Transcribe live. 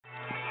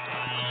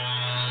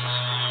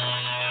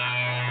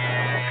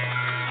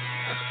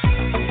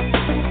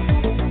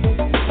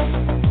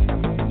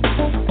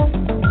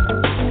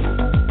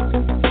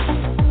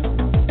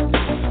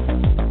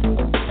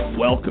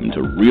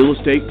Welcome to Real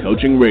Estate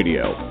Coaching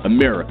Radio,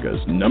 America's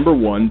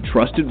 #1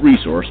 trusted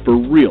resource for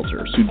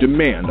realtors who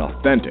demand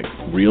authentic,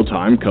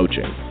 real-time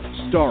coaching.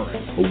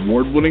 Starring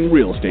award-winning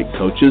real estate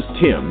coaches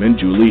Tim and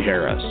Julie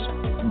Harris.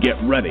 Get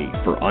ready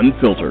for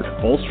unfiltered,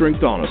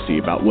 full-strength honesty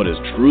about what is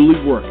truly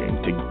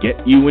working to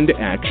get you into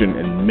action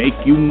and make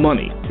you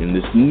money in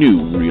this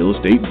new real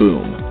estate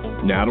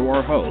boom. Now to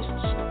our hosts,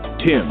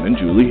 Tim and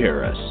Julie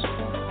Harris.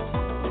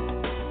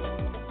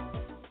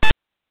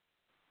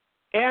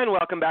 And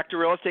welcome back to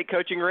Real Estate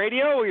Coaching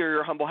Radio. We're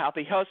your humble,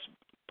 happy hosts,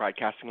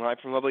 broadcasting live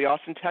from lovely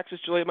Austin, Texas.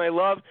 Julie, my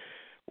love,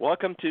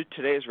 welcome to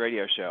today's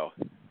radio show.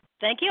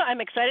 Thank you.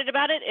 I'm excited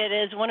about it. It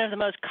is one of the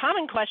most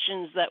common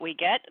questions that we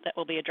get that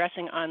we'll be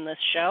addressing on this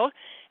show.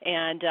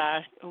 And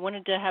I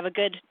wanted to have a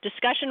good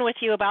discussion with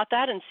you about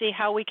that and see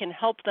how we can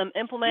help them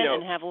implement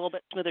and have a little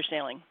bit smoother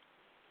sailing.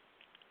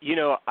 You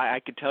know, I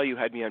could tell you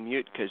had me on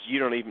mute because they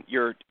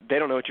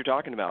don't know what you're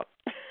talking about.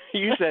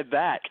 You said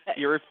that.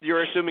 You're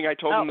assuming I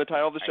told them the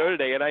title of the show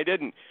today, and I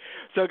didn't.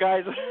 So,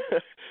 guys,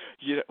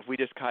 we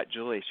just caught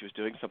Julie. She was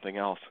doing something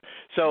else.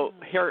 So,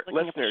 here,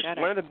 listeners,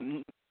 one of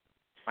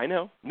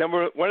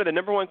the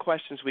number one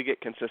questions we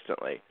get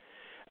consistently,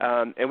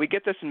 and we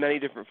get this in many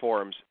different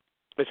forms,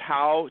 is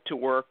how to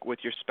work with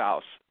your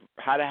spouse,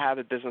 how to have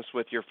a business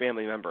with your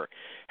family member,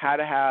 how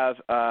to have,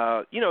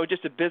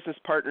 just a business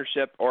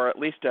partnership, or at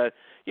least some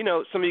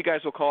of you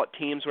guys will call it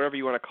teams, whatever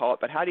you want to call it,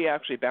 but how do you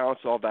actually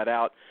balance all that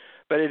out?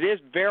 But it is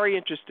very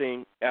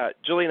interesting.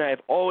 Julie and I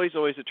have always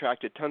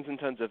attracted tons and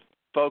tons of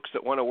folks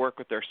that want to work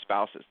with their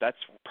spouses. That's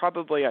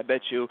probably, I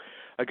bet you,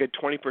 a good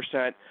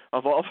 20%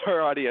 of all of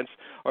our audience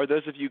are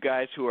those of you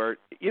guys who are,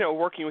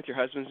 working with your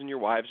husbands and your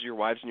wives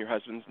and your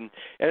husbands, and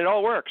it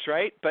all works,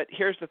 right? But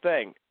here's the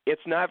thing.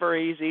 It's not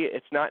very easy.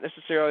 It's not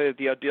necessarily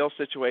the ideal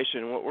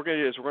situation. What we're going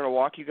to do is we're going to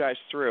walk you guys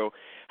through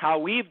how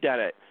we've done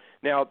it.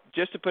 Now,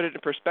 just to put it in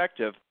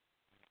perspective,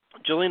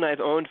 Julie and I have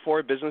owned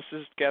 4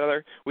 businesses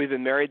together. We've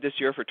been married this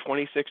year for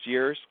 26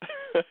 years.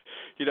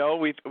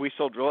 We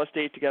sold real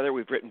estate together.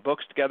 We've written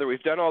books together.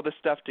 We've done all this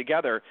stuff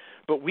together.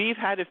 But we've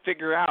had to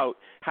figure out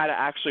how to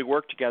actually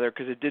work together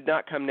because it did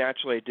not come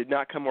naturally. It did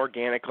not come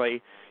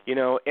organically.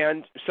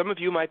 And some of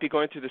you might be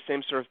going through the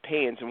same sort of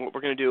pains. And what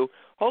we're going to do,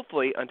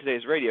 hopefully, on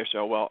today's radio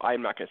show, well,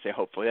 I'm not going to say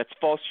hopefully. That's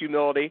false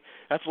humility.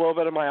 That's a little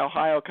bit of my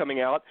Ohio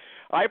coming out.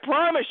 I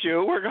promise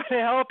you we're going to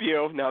help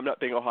you. No, I'm not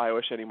being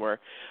Ohio-ish anymore.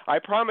 I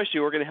promise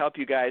you we're going to help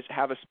you guys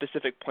have a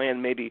specific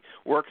plan, maybe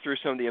work through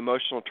some of the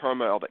emotional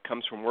turmoil that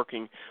comes from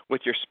working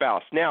with your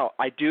spouse. Now,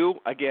 I do,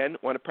 again,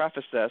 want to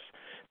preface this.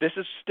 This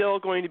is still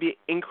going to be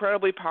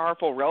incredibly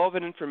powerful,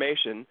 relevant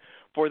information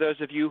for those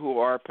of you who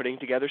are putting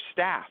together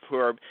staff, who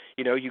are,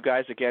 you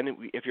guys,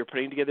 again, if you're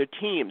putting together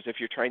teams, if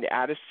you're trying to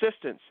add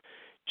assistants,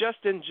 just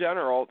in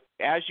general,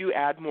 as you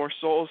add more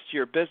souls to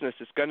your business,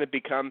 it's going to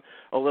become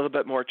a little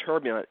bit more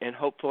turbulent. And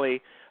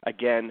hopefully,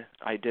 again,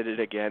 I did it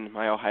again,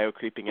 my Ohio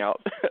creeping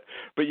out.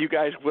 But you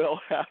guys will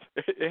have,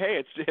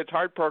 hey, it's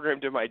hard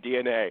programmed in my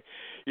DNA.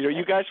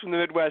 You guys from the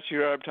Midwest, you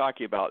know what I'm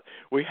talking about.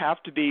 We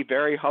have to be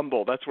very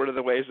humble. That's one of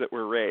the ways that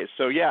we're raised.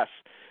 So, yes.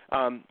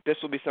 This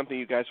will be something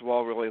you guys will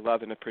all really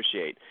love and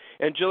appreciate.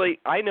 And, Julie,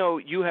 I know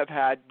you have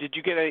had,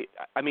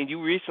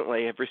 you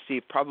recently have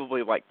received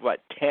probably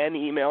 10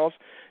 emails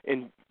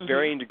in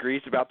varying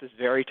degrees about this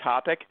very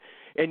topic.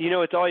 And,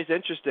 it's always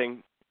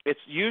interesting. It's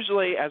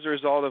usually as a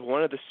result of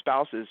one of the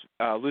spouses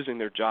losing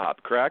their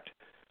job, correct?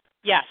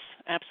 Yes,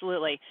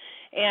 absolutely.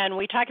 And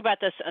we talk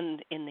about this in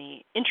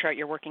the intro,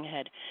 You're Working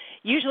Ahead.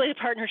 Usually the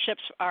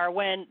partnerships are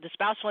when the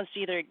spouse wants to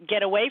either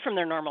get away from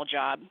their normal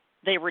job,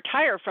 they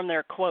retire from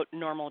their, quote,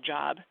 normal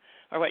job,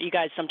 or what you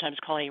guys sometimes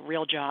call a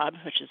real job,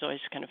 which is always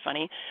kind of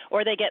funny,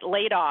 or they get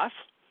laid off,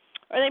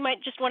 or they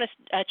might just want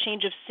a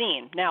change of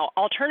scene. Now,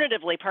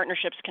 alternatively,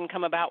 partnerships can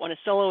come about when a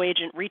solo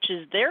agent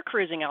reaches their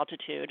cruising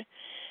altitude,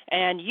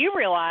 and you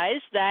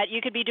realize that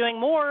you could be doing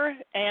more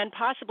and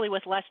possibly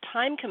with less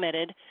time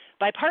committed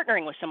by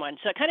partnering with someone.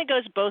 So it kind of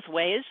goes both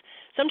ways.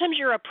 Sometimes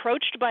you're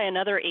approached by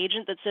another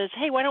agent that says,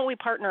 hey, why don't we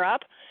partner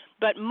up?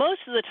 But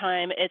most of the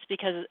time it's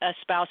because a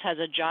spouse has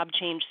a job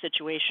change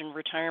situation,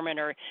 retirement,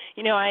 or,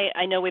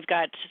 I know we've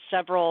got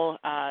several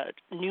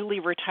newly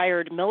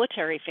retired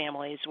military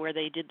families where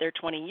they did their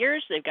 20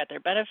 years, they've got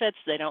their benefits,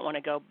 they don't want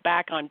to go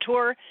back on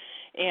tour,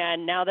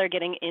 and now they're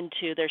getting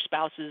into their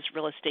spouse's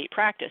real estate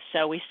practice.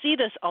 So we see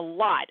this a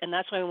lot, and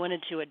that's why I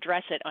wanted to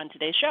address it on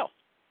today's show.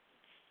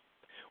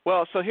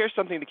 Well, so here's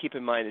something to keep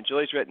in mind, and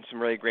Julie's written some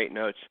really great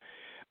notes.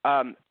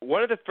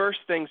 One of the first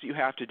things you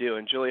have to do,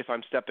 and Julie, if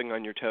I'm stepping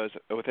on your toes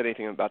with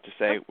anything I'm about to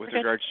say with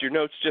regards to your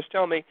notes, just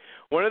tell me,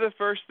 one of the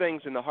first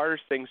things and the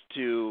hardest things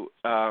to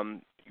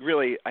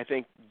really, I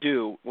think,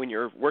 do when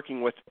you're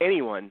working with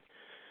anyone,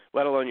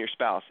 let alone your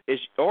spouse,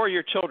 or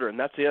your children.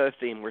 That's the other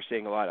theme we're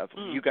seeing a lot of.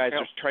 You guys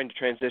are trying to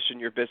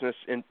transition your business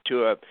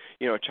into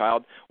a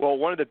child. Well,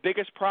 one of the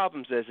biggest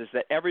problems is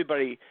that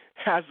everybody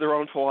has their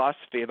own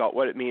philosophy about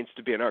what it means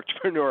to be an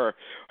entrepreneur.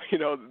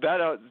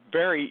 That is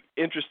very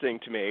interesting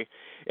to me.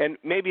 And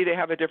maybe they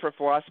have a different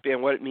philosophy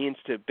on what it means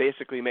to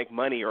basically make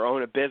money or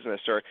own a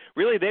business, or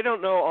really they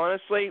don't know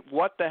honestly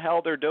what the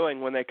hell they're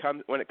doing when it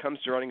comes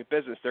to running a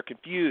business. They're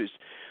confused.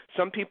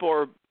 Some people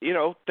are,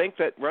 think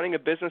that running a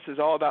business is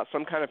all about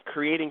some kind of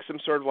creating some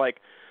sort of like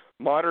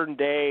modern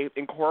day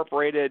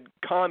incorporated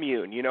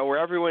commune, where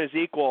everyone is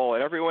equal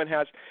and everyone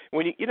has,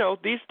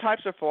 these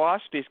types of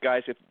philosophies,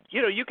 guys, if,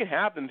 you can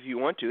have them if you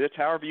want to. That's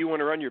however you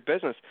want to run your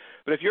business.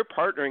 But if you're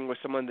partnering with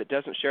someone that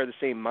doesn't share the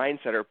same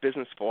mindset or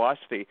business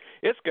philosophy,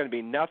 it's going to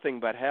be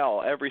nothing but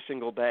hell every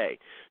single day.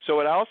 So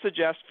what I'll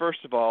suggest,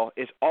 first of all,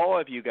 is all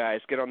of you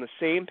guys get on the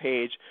same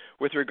page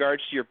with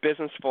regards to your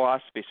business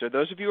philosophy. So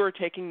those of you who are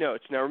taking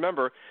notes, now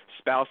remember,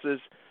 spouses,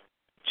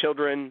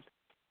 children,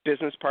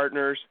 business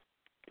partners,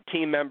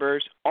 team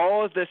members,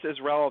 all of this is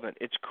relevant.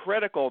 It's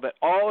critical that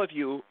all of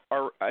you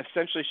are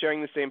essentially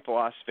sharing the same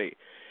philosophy.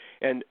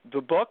 And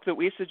the book that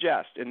we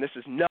suggest, and this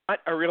is not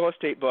a real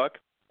estate book,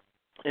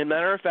 as a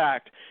matter of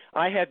fact,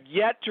 I have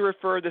yet to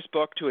refer this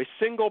book to a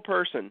single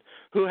person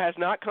who has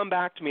not come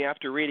back to me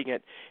after reading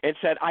it and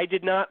said, I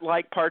did not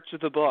like parts of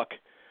the book,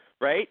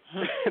 right?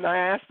 And I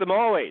ask them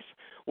always,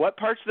 what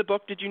parts of the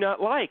book did you not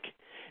like?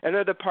 And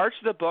they're the parts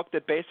of the book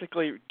that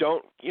basically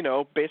don't,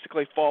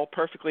 basically fall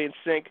perfectly in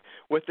sync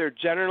with their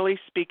generally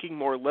speaking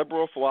more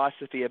liberal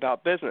philosophy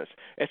about business.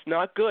 It's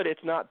not good,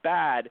 it's not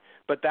bad,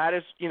 but that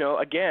is,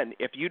 again,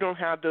 if you don't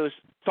have those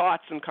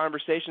thoughts and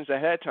conversations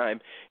ahead of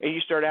time and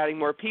you start adding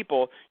more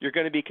people, you're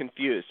going to be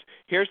confused.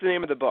 Here's the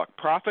name of the book.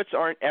 Profits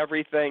aren't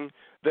everything,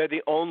 they're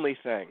the only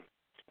thing.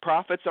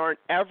 Profits aren't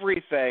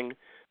everything,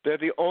 they're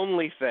the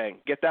only thing.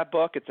 Get that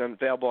book. It's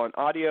available on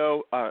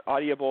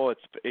Audible.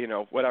 It's,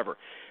 whatever.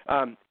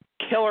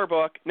 Killer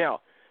book.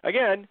 Now,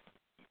 again,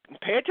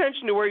 pay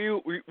attention to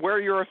where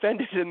you're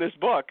offended in this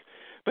book.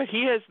 But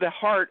he is the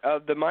heart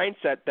of the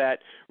mindset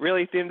that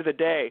really, at the end of the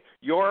day,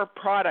 your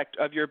product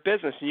of your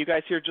business, and you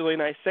guys hear Julie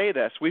and I say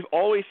this. We've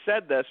always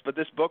said this, but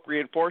this book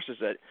reinforces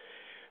it.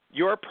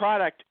 Your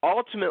product,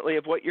 ultimately,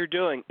 of what you're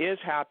doing is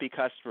happy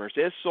customers,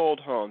 is sold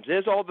homes,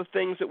 is all the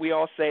things that we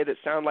all say that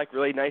sound like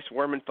really nice,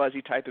 warm and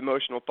fuzzy type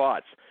emotional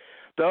thoughts.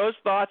 Those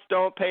thoughts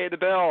don't pay the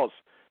bills.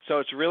 So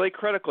it's really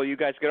critical you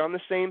guys get on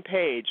the same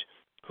page.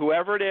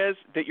 Whoever it is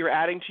that you're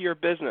adding to your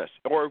business,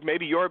 or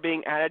maybe you're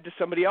being added to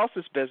somebody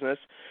else's business,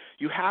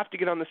 you have to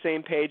get on the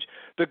same page.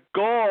 The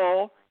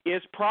goal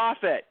is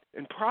profit.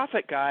 And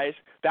profit, guys,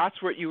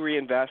 that's what you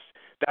reinvest.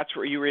 That's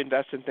where you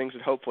reinvest in things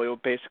that hopefully will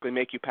basically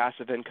make you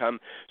passive income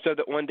so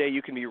that one day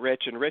you can be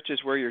rich, and rich is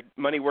where your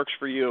money works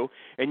for you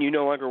and you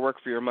no longer work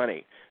for your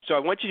money. So I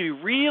want you to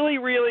be really,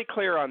 really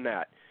clear on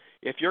that.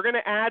 If you're going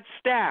to add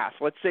staff,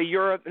 let's say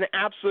you're an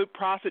absolute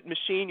profit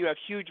machine, you have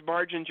huge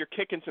margins, you're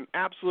kicking some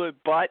absolute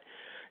butt,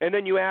 and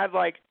then you add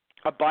like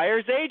a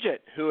buyer's agent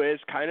who is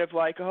kind of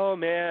like, oh,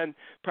 man,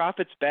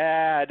 profit's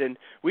bad, and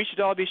we should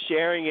all be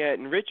sharing it,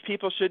 and rich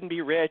people shouldn't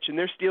be rich, and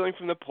they're stealing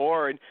from the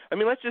poor. And I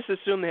mean, let's just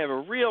assume they have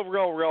a real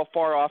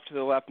far off to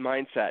the left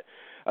mindset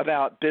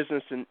about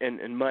business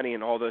and money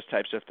and all those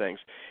types of things.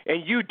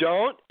 And you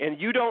don't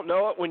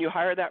know it when you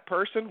hire that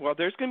person, well,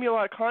 there's going to be a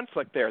lot of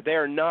conflict there. They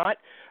are not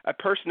a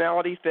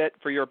personality fit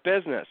for your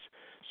business.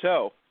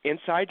 So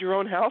inside your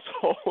own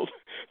household,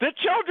 the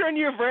children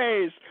you've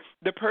raised,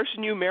 the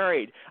person you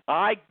married,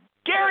 I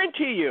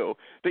guarantee you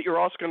that you're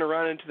also going to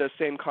run into those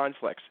same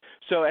conflicts.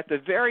 So at the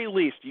very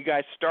least, you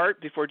guys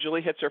start, before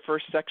Julie hits her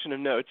first section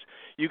of notes,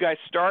 you guys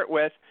start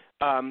with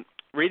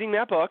reading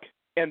that book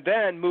and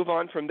then move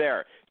on from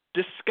there.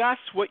 Discuss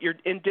what you're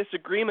in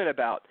disagreement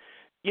about.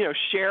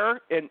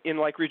 Share and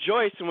like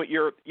rejoice in what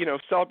you're,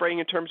 celebrating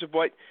in terms of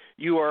what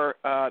you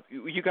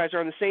guys are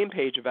on the same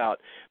page about.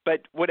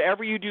 But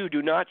whatever you do,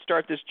 do not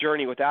start this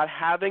journey without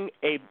having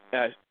a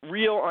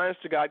real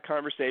honest-to-God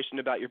conversation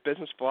about your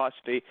business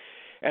philosophy.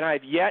 And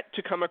I've yet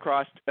to come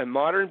across a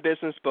modern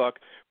business book,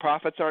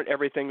 Profits Aren't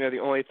Everything, They're the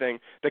Only Thing,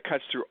 that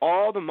cuts through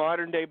all the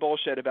modern-day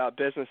bullshit about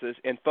businesses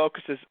and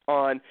focuses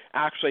on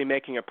actually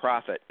making a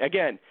profit.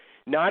 Again,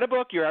 not a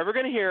book you're ever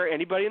going to hear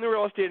anybody in the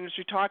real estate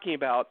industry talking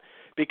about,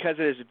 because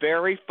it is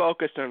very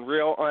focused on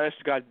real,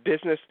 honest-to-God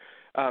business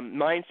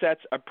mindsets,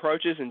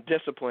 approaches, and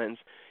disciplines,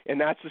 and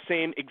that's the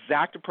same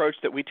exact approach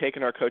that we take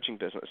in our coaching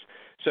business.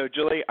 So,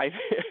 Julie, I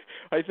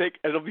think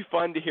it'll be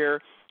fun to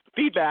hear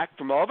feedback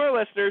from all of our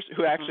listeners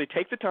who actually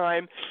take the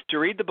time to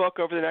read the book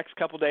over the next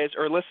couple of days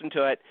or listen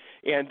to it.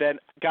 And then,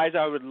 guys,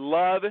 I would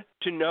love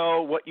to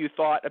know what you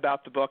thought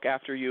about the book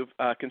after you've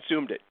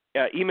consumed it.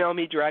 Email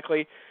me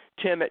directly,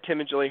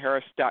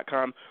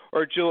 tim@timandjulieharris.com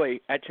or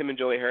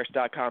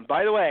julie@timandjulieharris.com.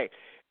 By the way,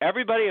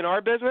 everybody in our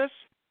business,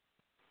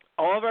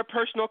 all of our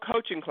personal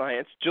coaching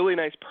clients, Julie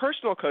and I's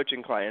personal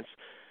coaching clients,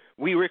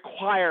 we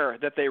require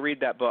that they read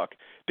that book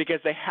because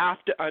they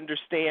have to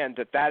understand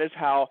that that's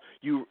how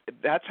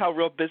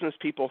real business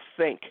people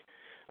think.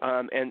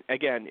 And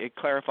again, it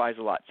clarifies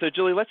a lot. So,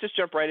 Julie, let's just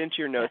jump right into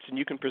your notes, and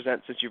you can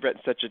present since you've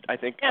written such a. I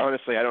think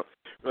honestly, I don't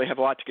really have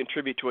a lot to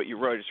contribute to what you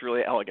wrote. It's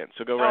really elegant.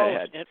 So go right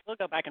ahead. We'll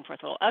go back and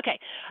forth a little. Okay.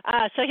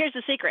 So here's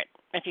the secret.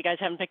 If you guys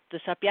haven't picked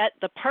this up yet,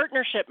 the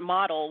partnership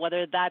model,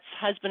 whether that's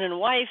husband and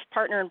wife,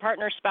 partner and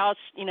partner, spouse,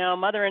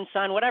 mother and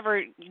son,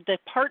 whatever the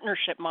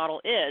partnership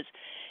model is,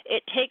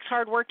 it takes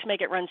hard work to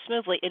make it run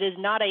smoothly. It is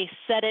not a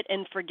set it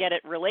and forget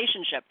it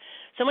relationship.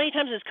 So many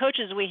times as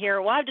coaches we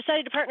hear, well, I've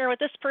decided to partner with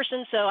this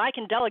person so I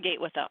can delegate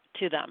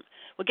to them.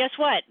 Well, guess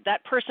what?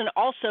 That person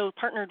also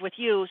partnered with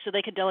you so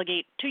they could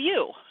delegate to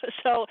you.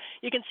 So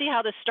you can see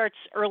how this starts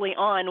early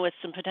on with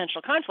some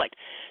potential conflict.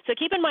 So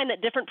keep in mind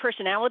that different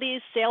personalities,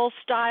 sales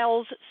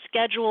styles,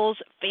 schedules,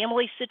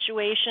 family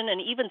situation,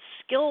 and even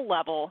skill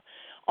level,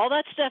 all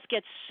that stuff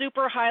gets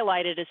super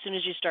highlighted as soon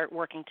as you start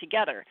working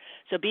together.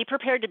 So be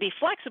prepared to be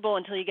flexible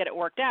until you get it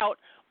worked out,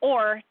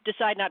 or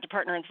decide not to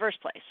partner in the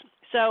first place.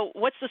 So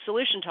what's the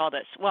solution to all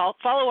this? Well,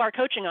 follow our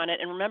coaching on it,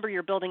 and remember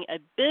you're building a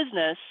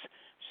business,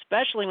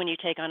 especially when you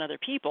take on other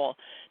people,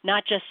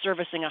 not just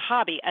servicing a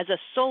hobby. As a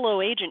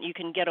solo agent, you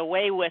can get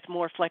away with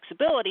more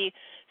flexibility.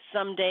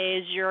 Some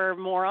days you're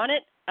more on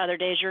it, other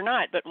days you're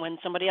not. But when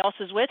somebody else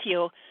is with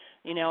you,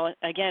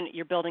 again,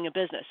 you're building a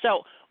business.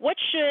 So what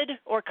should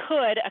or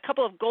could a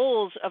couple of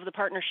goals of the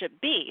partnership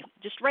be?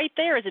 Just right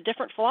there is a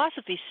different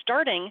philosophy,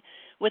 starting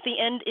with the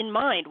end in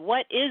mind.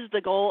 What is the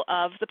goal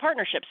of the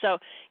partnership? So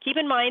keep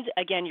in mind,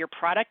 again, your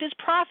product is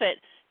profit.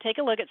 Take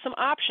a look at some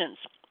options.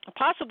 A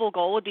possible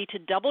goal would be to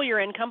double your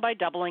income by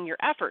doubling your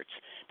efforts.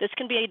 This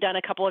can be done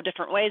a couple of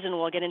different ways, and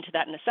we'll get into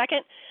that in a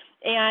second.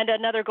 And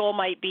another goal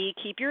might be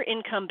keep your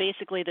income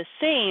basically the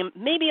same,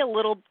 maybe a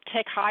little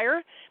tick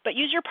higher, but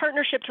use your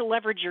partnership to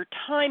leverage your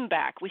time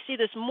back. We see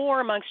this more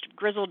amongst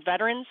grizzled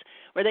veterans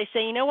where they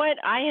say, you know what,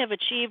 I have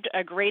achieved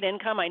a great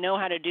income. I know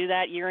how to do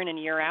that year in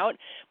and year out,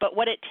 but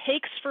what it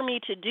takes for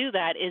me to do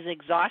that is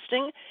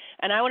exhausting,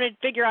 and I want to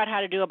figure out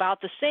how to do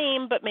about the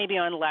same, but maybe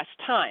on less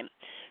time.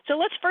 So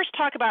let's first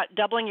talk about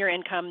doubling your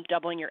income,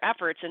 doubling your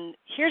efforts, and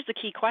here's the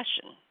key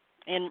question.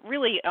 And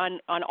really on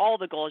all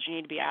the goals, you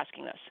need to be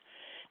asking this.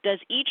 Does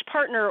each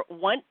partner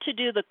want to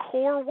do the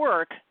core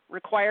work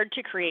required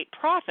to create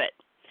profit?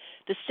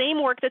 The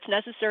same work that's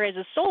necessary as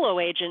a solo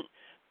agent,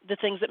 the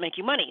things that make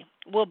you money.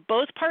 Will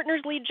both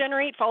partners lead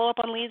generate, follow up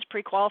on leads,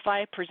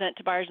 pre-qualify, present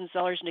to buyers and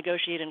sellers,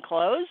 negotiate, and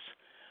close,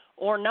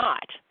 or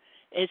not?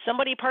 Is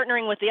somebody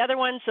partnering with the other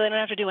one so they don't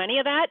have to do any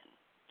of that?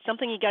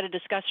 Something you got to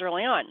discuss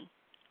early on.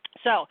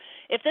 So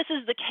if this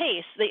is the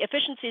case, the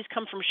efficiencies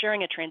come from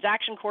sharing a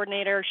transaction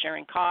coordinator,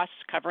 sharing costs,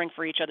 covering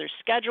for each other's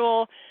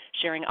schedule,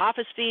 sharing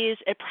office fees.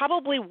 It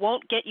probably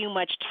won't get you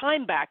much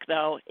time back,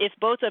 though, if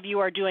both of you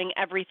are doing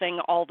everything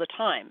all the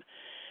time.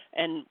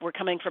 And we're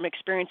coming from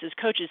experience as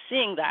coaches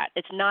seeing that.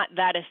 It's not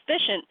that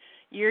efficient.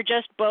 You're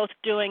just both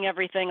doing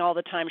everything all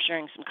the time,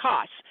 sharing some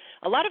costs.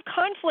 A lot of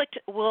conflict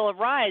will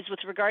arise with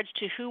regards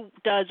to who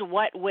does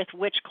what with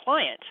which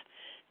client,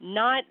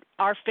 not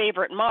our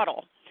favorite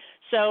model.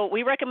 So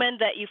we recommend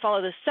that you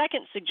follow the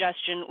second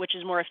suggestion, which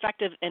is more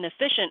effective and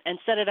efficient, and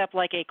set it up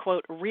like a,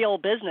 quote, real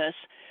business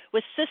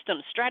with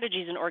systems,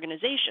 strategies, and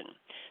organization.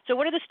 So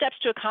what are the steps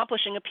to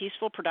accomplishing a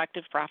peaceful,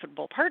 productive,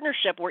 profitable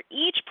partnership where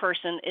each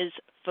person is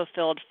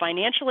fulfilled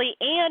financially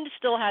and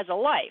still has a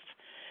life?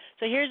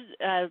 So here's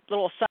a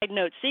little side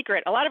note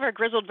secret. A lot of our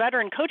grizzled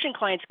veteran coaching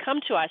clients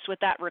come to us with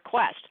that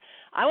request.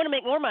 I want to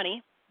make more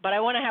money, but I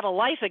want to have a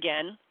life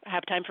again,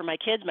 have time for my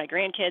kids, my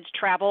grandkids,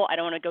 travel. I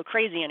don't want to go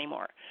crazy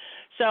anymore.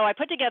 So I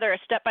put together a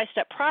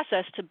step-by-step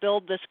process to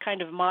build this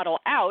kind of model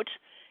out,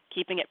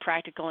 keeping it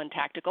practical and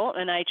tactical.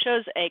 And I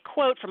chose a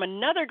quote from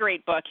another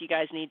great book you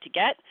guys need to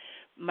get,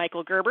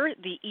 Michael Gerber,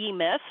 The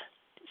E-Myth.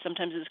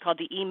 Sometimes it's called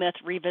The E-Myth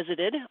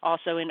Revisited,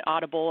 also in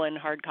Audible and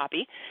hard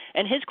copy.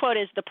 And his quote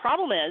is, the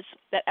problem is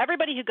that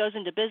everybody who goes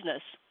into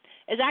business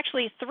is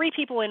actually three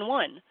people in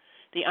one,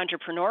 the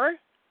entrepreneur,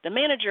 the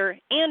manager,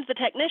 and the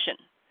technician.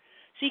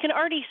 So you can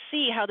already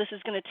see how this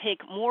is going to take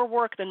more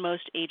work than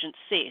most agents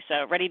see.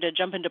 So ready to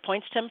jump into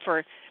points, Tim,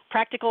 for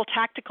practical,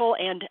 tactical,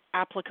 and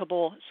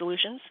applicable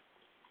solutions?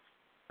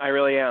 I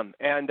really am.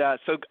 And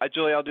so,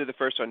 Julie, I'll do the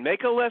first one.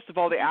 Make a list of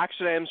all the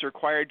action items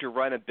required to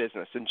run a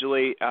business. And,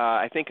 Julie,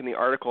 I think in the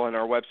article on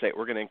our website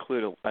we're going to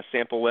include a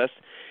sample list.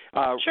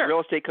 Sure.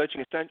 Real estate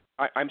coaching,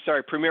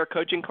 Premier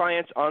Coaching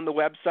clients on the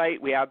website.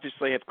 We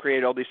obviously have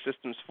created all these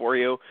systems for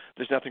you.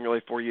 There's nothing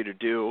really for you to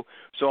do.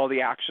 So all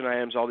the action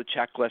items, all the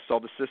checklists, all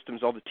the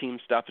systems, all the team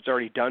stuff, it's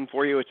already done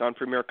for you. It's on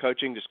Premier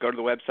Coaching. Just go to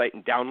the website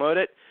and download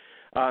it.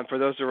 For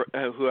those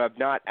who have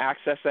not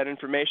accessed that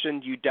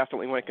information, you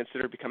definitely want to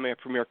consider becoming a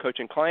Premier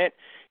Coaching client.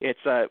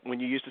 It's when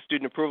you use the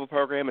student approval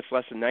program, it's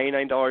less than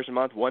 $99 a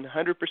month.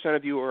 100%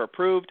 of you are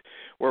approved.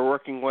 We're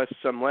working with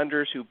some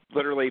lenders who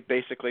literally,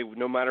 basically,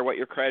 no matter what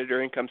your credit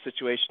or income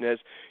situation is,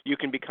 you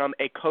can become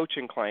a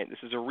coaching client. This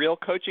is a real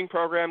coaching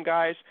program,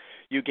 guys.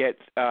 You get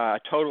a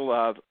total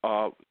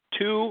of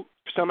 2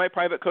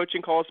 semi-private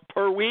coaching calls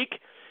per week.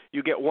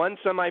 You get one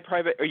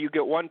semi-private, or you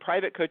get one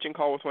private coaching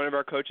call with one of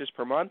our coaches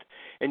per month,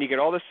 and you get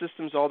all the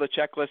systems, all the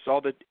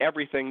checklists,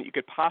 everything that you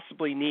could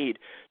possibly need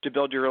to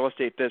build your real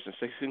estate business.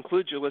 This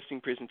includes your listing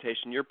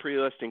presentation, your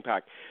pre-listing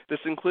pack. This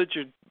includes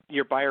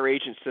your buyer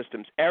agent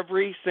systems,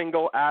 every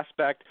single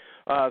aspect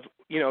of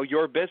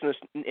your business,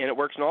 and it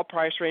works in all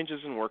price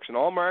ranges and works in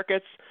all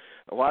markets.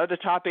 A lot of the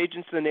top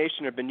agents in the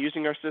nation have been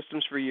using our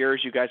systems for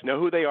years. You guys know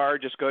who they are.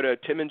 Just go to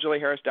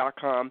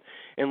timandjulieharris.com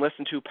and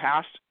listen to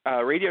past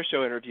radio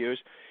show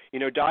interviews.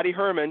 Dottie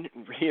Herman,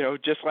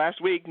 just last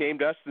week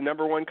named us the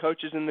 #1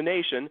 coaches in the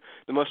nation,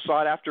 the most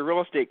sought-after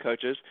real estate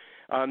coaches.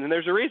 And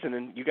there's a reason.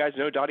 And you guys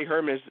know Dottie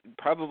Herman is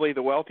probably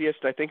the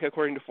wealthiest, I think,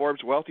 according to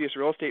Forbes, wealthiest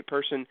real estate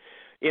person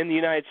in the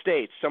United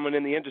States, someone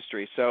in the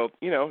industry. So,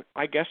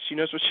 I guess she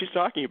knows what she's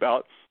talking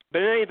about.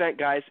 But in any event,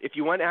 guys, if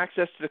you want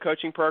access to the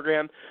coaching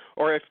program,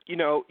 or if you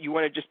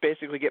want to just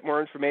basically get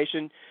more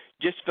information,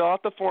 just fill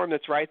out the form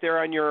that's right there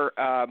on your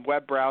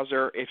web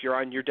browser if you're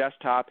on your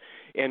desktop,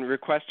 and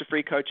request a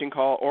free coaching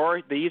call.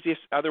 Or the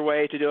easiest other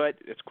way to do it,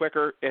 it's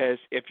quicker, is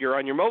if you're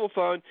on your mobile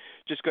phone,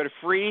 just go to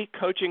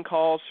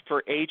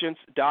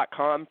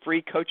freecoachingcallsforagents.com,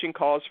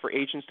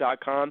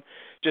 freecoachingcallsforagents.com.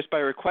 Just by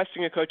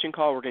requesting a coaching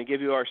call, we're going to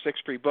give you our 6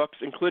 free books,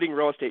 including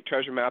Real Estate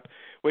Treasure Map,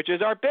 which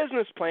is our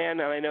business plan,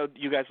 and I know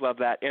you guys love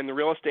that. And the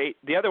real estate,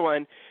 the other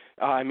one,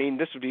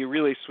 this would be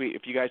really sweet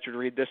if you guys would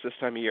read this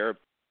time of year.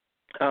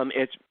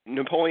 It's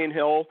Napoleon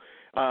Hill,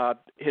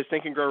 his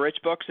Think and Grow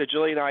Rich book. So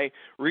Julie and I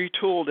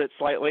retooled it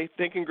slightly,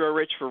 Think and Grow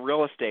Rich for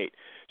Real Estate.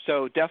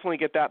 So definitely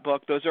get that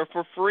book. Those are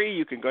for free.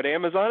 You can go to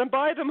Amazon and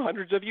buy them.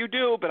 Hundreds of you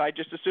do, but I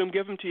just assume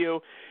give them to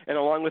you. And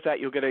along with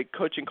that, you'll get a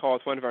coaching call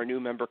with one of our new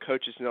member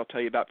coaches, and they'll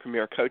tell you about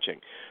Premier Coaching.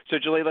 So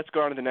Julie, let's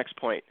go on to the next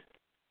point.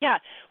 Yeah.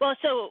 Well,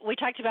 so we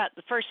talked about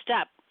the first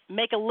step,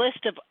 make a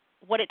list of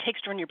what it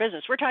takes to run your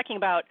business. We're talking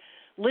about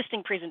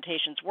listing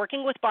presentations,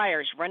 working with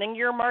buyers, running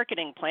your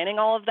marketing, planning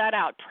all of that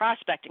out,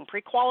 prospecting,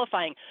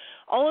 pre-qualifying,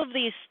 all of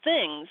these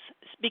things,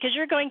 because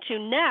you're going to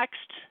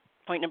next,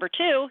 point number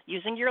 2,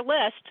 using your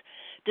list,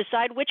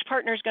 decide which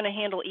partner is going to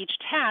handle each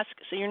task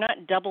so you're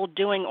not double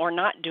doing or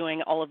not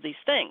doing all of these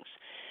things.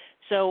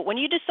 So when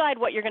you decide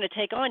what you're going to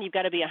take on, you've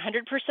got to be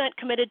 100%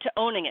 committed to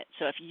owning it.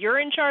 So if you're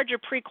in charge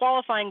of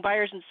pre-qualifying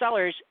buyers and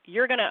sellers,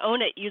 you're going to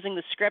own it using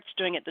the scripts,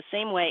 doing it the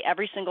same way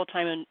every single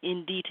time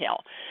in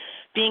detail.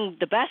 Being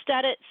the best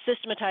at it,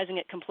 systematizing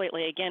it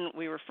completely. Again,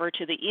 we refer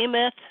to the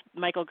E-Myth,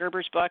 Michael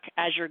Gerber's book,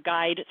 as your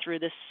guide through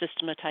this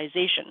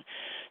systematization.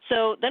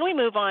 So then we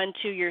move on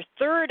to your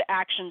third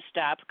action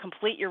step,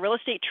 complete your real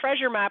estate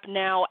treasure map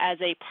now as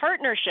a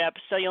partnership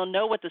so you'll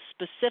know what the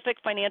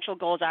specific financial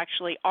goals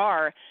actually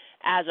are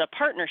as a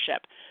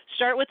partnership.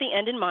 Start with the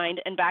end in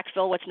mind and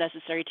backfill what's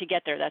necessary to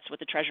get there. That's what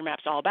the treasure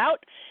map's all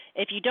about.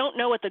 If you don't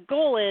know what the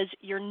goal is,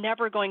 you're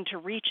never going to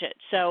reach it.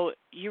 So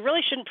you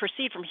really shouldn't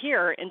proceed from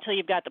here until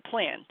you've got the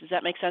plan. Does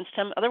that make sense,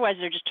 Tim? Otherwise,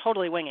 they're just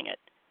totally winging it.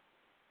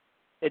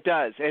 It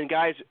does. And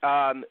guys,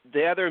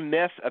 the other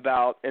myth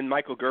about, and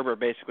Michael Gerber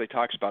basically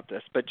talks about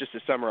this, but just to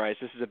summarize,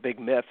 this is a big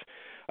myth,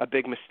 a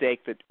big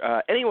mistake that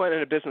anyone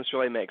in a business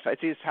really makes. I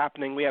see this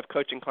happening. We have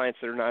coaching clients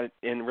that are not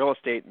in real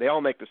estate. They all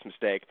make this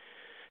mistake.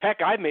 Heck,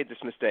 I've made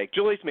this mistake.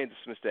 Julie's made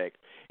this mistake.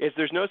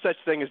 There's no such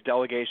thing as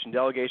delegation.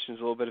 Delegation is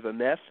a little bit of a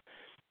myth.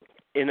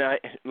 And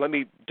let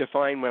me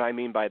define what I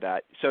mean by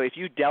that. So if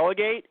you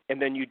delegate and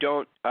then you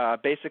don't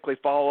basically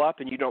follow up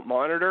and you don't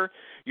monitor,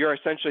 you're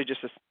essentially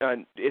just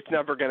it's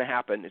never going to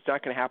happen. It's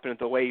not going to happen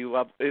the way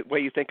you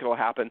think it will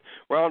happen.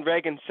 Ronald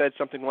Reagan said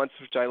something once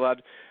which I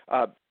loved,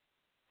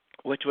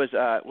 which was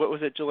what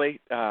was it, Julie?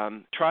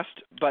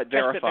 Trust but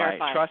verify.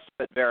 Trust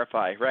but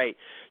verify. Right.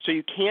 So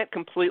you can't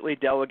completely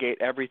delegate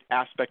every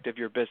aspect of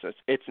your business.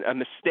 It's a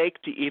mistake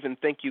to even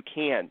think you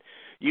can.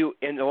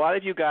 And a lot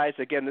of you guys,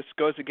 again, this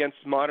goes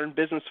against modern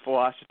business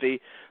philosophy,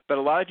 but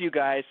a lot of you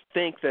guys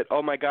think that,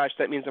 oh my gosh,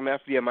 that means I'm going to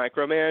have to be a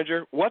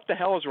micromanager. What the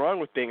hell is wrong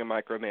with being a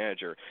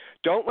micromanager?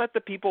 Don't let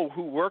the people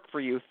who work for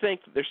you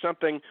think that there's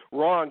something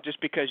wrong just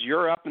because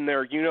you're up in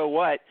there, you know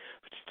what,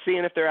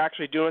 seeing if they're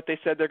actually doing what they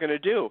said they're going to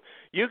do.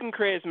 You can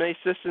create as many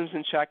systems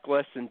and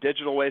checklists and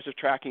digital ways of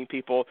tracking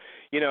people,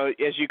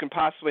 as you can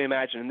possibly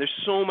imagine. And there's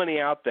so many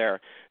out there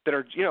that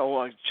are,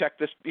 check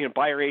this,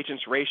 buyer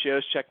agents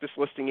ratios, check this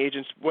listing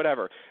agents,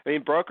 whatever. I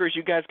mean, brokers,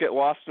 you guys get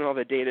lost in all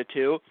the data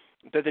too.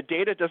 But the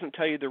data doesn't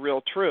tell you the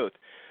real truth.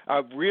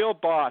 A real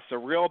boss, a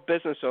real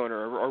business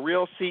owner, a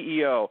real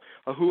CEO,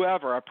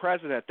 whoever, a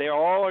president, they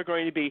all are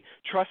going to be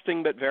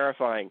trusting but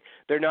verifying.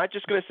 They're not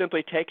just going to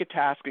simply take a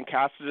task and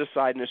cast it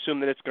aside and assume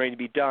that it's going to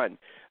be done.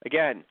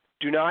 Again,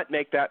 do not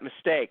make that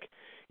mistake.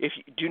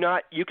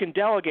 You can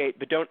delegate,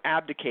 but don't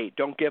abdicate.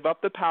 Don't give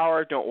up the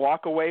power. Don't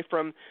walk away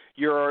from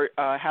your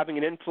having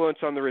an influence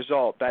on the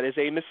result. That is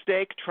a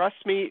mistake. Trust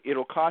me,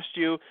 it'll cost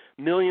you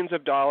millions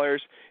of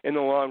dollars in the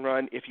long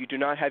run if you do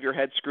not have your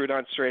head screwed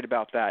on straight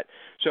about that.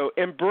 So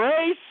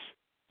embrace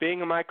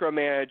being a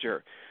micromanager.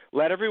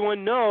 Let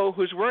everyone know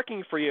who's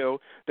working for you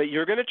that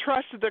you're going to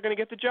trust that they're going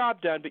to get the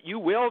job done, but you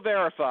will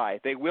verify.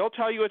 They will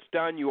tell you it's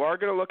done. You are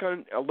going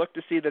to look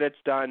to see that it's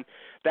done.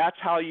 That's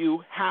how you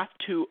have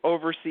to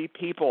oversee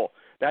people.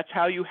 That's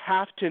how you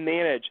have to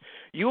manage.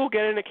 You will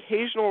get an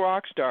occasional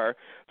rock star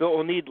that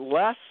will need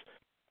less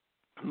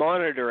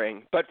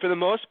monitoring, but for the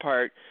most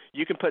part,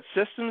 you can put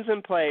systems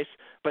in place,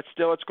 but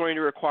still it's going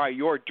to require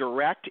your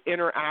direct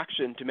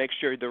interaction to make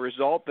sure the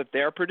result that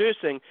they're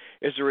producing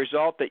is the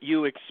result that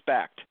you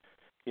expect.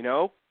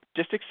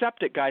 Just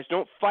accept it, guys.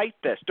 Don't fight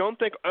this. Don't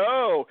think,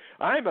 oh,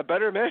 I'm a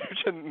better manager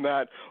than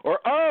that, or,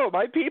 oh,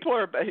 my people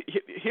are.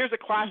 Here's a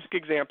classic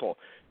example.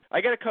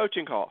 I get a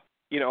coaching call,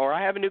 or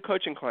I have a new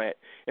coaching client,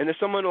 and then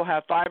someone will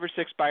have 5 or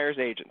 6 buyer's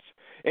agents,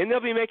 and they'll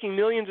be making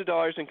millions of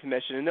dollars in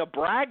commission, and they'll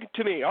brag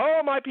to me,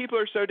 oh, my people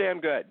are so damn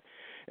good.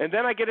 And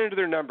then I get into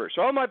their numbers.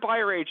 Oh, my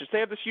buyer agents, they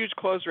have this huge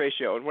close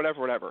ratio and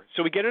whatever.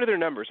 So we get into their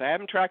numbers. I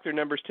haven't tracked their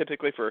numbers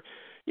typically for,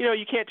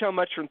 you can't tell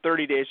much from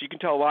 30 days. You can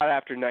tell a lot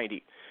after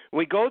 90.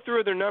 We go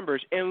through their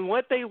numbers, and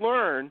what they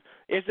learn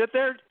is that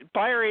their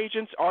buyer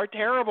agents are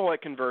terrible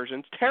at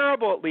conversions,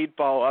 terrible at lead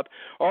follow-up,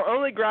 are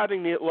only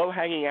grabbing the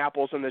low-hanging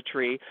apples on the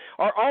tree,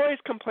 are always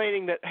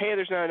complaining that, hey,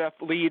 there's not enough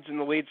leads and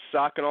the leads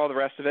suck and all the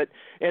rest of it,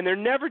 and they're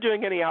never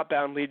doing any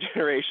outbound lead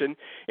generation.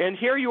 And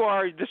here you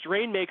are, this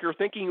rainmaker,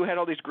 thinking you had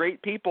all these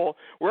great people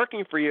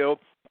working for you,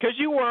 because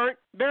you weren't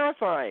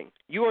verifying.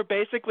 You were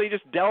basically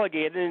just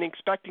delegated and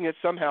expecting that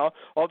somehow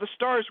all the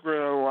stars were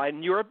going to align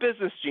and you're a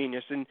business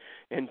genius, and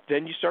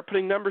then you start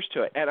putting numbers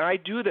to it. And I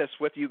do this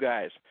with you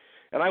guys.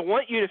 And I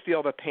want you to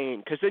feel the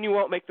pain, because then you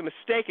won't make the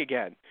mistake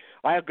again.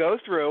 I'll go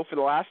through for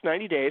the last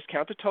 90 days,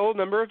 count the total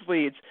number of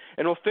leads,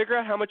 and we'll figure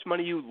out how much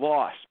money you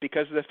lost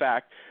because of the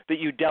fact that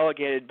you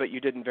delegated but you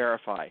didn't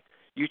verify.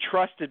 You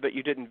trusted but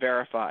you didn't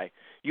verify.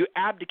 You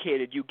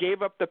abdicated. You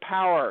gave up the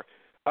power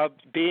of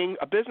being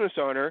a business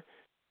owner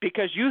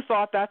because you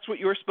thought that's what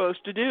you were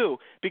supposed to do,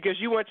 because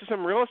you went to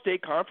some real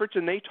estate conference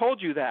and they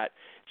told you that.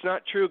 It's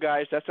not true,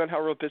 guys. That's not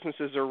how real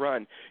businesses are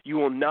run. You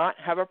will not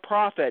have a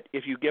profit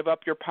if you give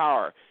up your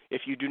power,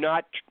 if you do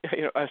not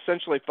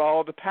essentially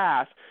follow the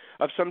path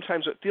of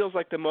sometimes what feels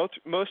like the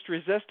most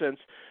resistance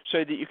so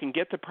that you can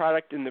get the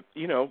product in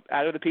the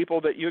out of the people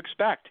that you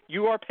expect.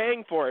 You are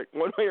paying for it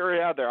one way or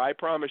another, I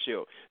promise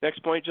you.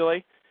 Next point,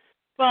 Julie.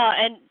 Well,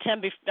 and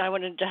Tim, I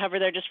wanted to hover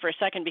there just for a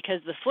second, because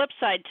the flip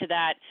side to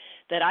that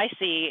I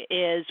see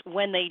is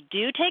when they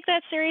do take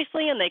that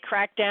seriously and they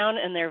crack down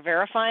and they're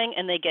verifying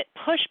and they get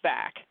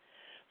pushback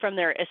from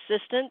their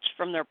assistant,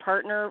 from their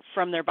partner,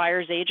 from their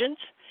buyer's agent,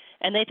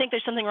 and they think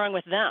there's something wrong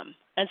with them.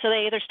 And so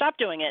they either stop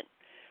doing it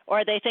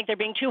or they think they're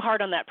being too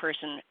hard on that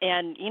person.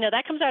 And,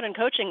 that comes out in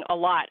coaching a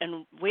lot.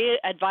 And we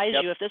advise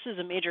you, if this is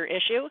a major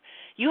issue,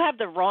 you have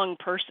the wrong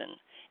person.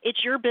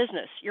 It's your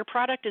business. Your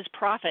product is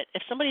profit.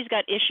 If somebody's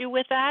got issue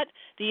with that,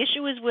 the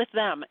issue is with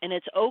them, and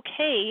it's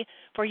okay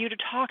for you to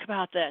talk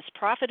about this.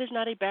 Profit is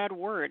not a bad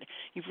word.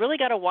 You've really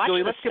got to watch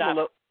Julie, this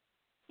stuff.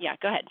 Yeah,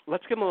 go ahead.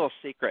 Let's give them a little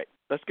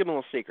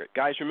secret.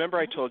 Guys, remember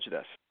I told you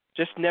this.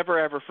 Just never,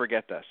 ever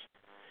forget this.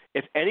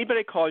 If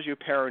anybody calls you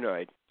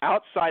paranoid,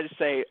 outside of,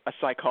 say, a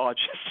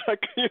psychologist,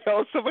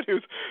 somebody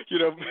who's,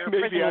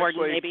 maybe warden,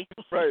 maybe.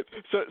 Right.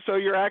 So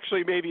you're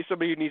actually maybe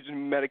somebody who needs to be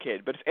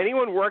medicated. But if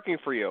anyone working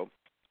for you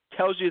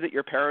tells you that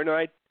you're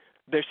paranoid,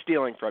 they're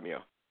stealing from you.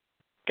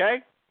 Okay?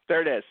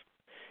 There it is.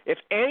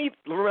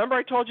 Remember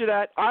I told you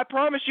that? I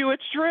promise you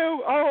it's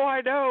true. Oh,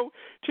 I know.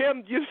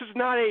 Tim, this is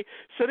not a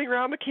sitting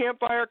around the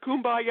campfire,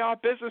 kumbaya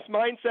business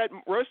mindset,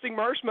 roasting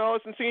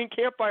marshmallows and singing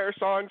campfire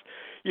songs,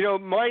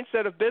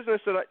 mindset of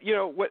business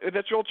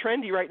that's real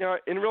trendy right now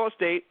in real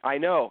estate. I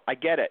know. I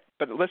get it.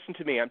 But listen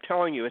to me. I'm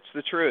telling you, it's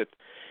the truth.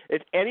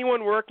 If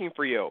anyone working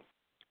for you,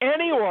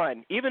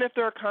 anyone, even if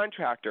they're a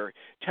contractor,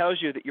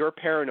 tells you that you're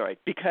paranoid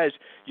because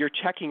you're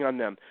checking on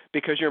them,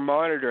 because you're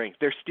monitoring,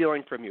 they're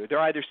stealing from you. They're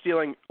either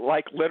stealing,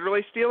 like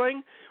literally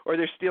stealing, or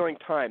they're stealing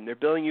time. They're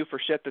billing you for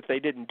shit that they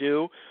didn't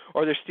do,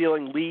 or they're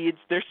stealing leads.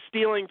 They're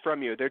stealing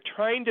from you. They're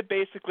trying to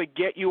basically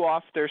get you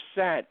off their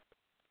scent.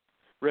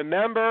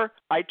 Remember,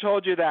 I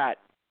told you that.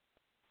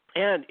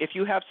 And if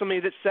you have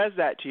somebody that says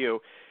that to you,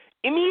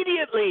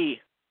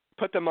 immediately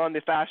put them on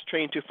the fast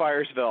train to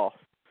Firesville.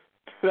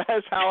 That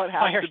is how it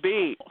has to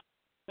be.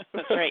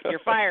 That's right. You're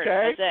fired.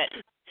 Okay? That's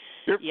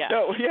it. Yeah.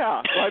 No,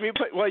 yeah.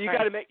 Well, you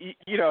got to make.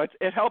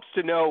 It helps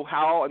to know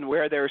how and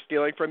where they're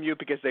stealing from you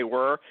because they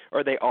were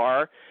or they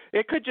are.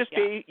 It could just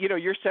be,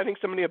 you're sending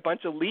somebody a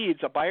bunch of leads,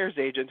 a buyer's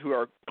agent who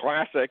are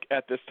classic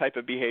at this type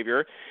of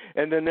behavior,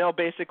 and then they'll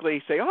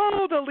basically say,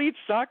 oh, the leads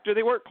sucked or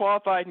they weren't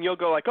qualified, and you'll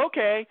go like,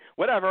 okay,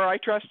 whatever, I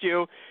trust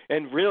you,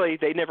 and really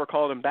they never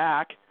called them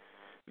back.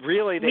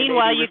 Really,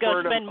 meanwhile, you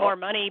go spend more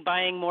money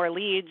buying more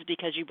leads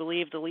because you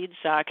believe the leads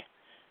suck.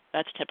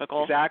 That's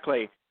typical.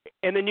 Exactly.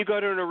 And then you go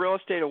to a real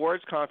estate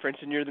awards conference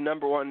and you're the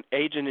number one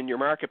agent in your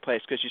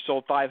marketplace because you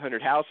sold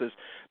 500 houses,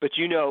 but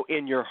you know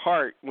in your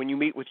heart when you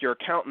meet with your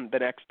accountant the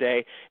next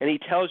day and he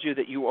tells you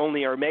that you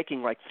only are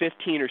making like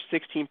 15 or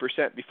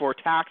 16% before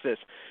taxes,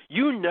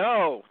 you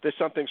know that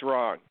something's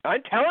wrong.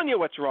 I'm telling you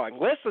what's wrong.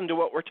 Listen to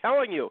what we're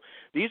telling you.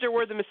 These are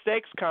where the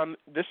mistakes come.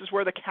 This is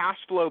where the cash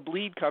flow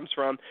bleed comes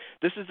from.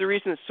 This is the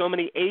reason that so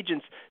many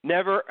agents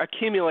never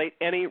accumulate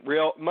any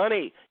real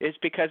money. It's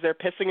because they're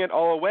pissing it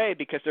all away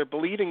because they're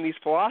believing these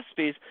philosophies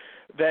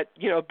that,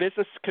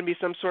 business can be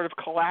some sort of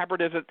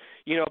collaborative,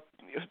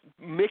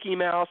 Mickey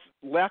Mouse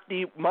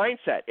lefty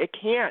mindset. It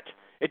can't.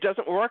 It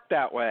doesn't work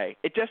that way.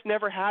 It just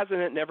never has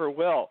and it never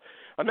will.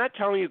 I'm not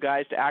telling you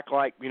guys to act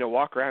like,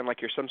 walk around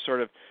like you're some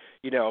sort of,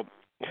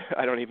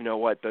 I don't even know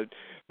what the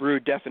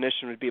rude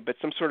definition would be, but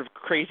some sort of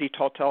crazy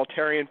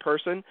totalitarian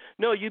person.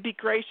 No, you be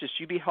gracious,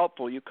 you be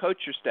helpful, you coach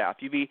your staff,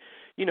 you be,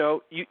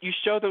 you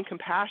show them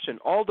compassion,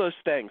 all those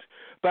things.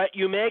 But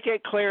you make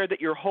it clear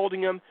that you're holding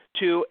them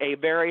to a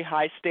very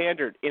high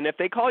standard. And if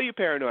they call you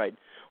paranoid,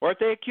 or if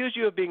they accuse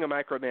you of being a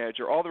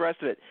micromanager, all the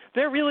rest of it,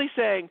 they're really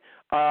saying,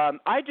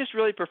 I just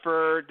really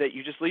prefer that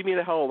you just leave me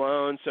the hell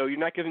alone so you're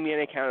not giving me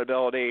any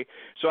accountability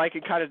so I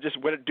can kind of just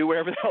do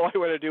whatever the hell I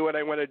want to do when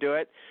I want to do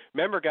it.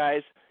 Remember,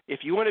 guys,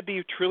 if you want to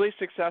be truly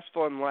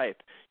successful in life,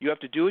 you have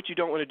to do what you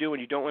don't want to do when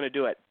you don't want to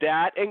do it.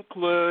 That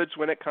includes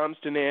when it comes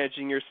to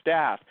managing your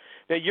staff.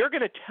 Now, you're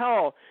going to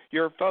tell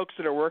your folks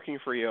that are working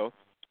for you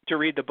to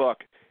read the book.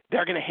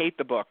 They're going to hate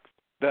the book.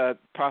 The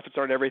Profits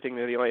Aren't Everything,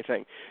 They're the Only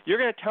Thing. You're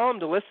going to tell them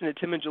to listen to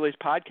Tim and Julie's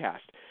podcast.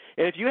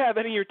 And if you have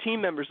any of your team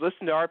members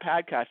listen to our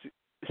podcast,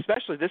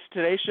 especially this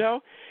Today Show,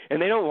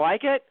 and they don't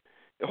like it,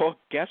 well,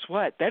 guess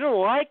what? They don't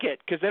like it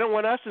because they don't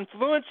want us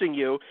influencing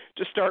you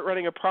to start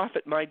running a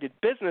profit-minded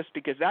business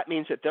because that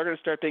means that they're going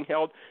to start being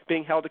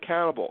held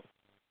accountable.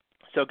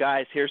 So,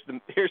 guys, here's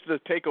the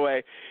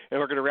takeaway, and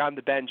we're going to round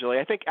the bend, Julie.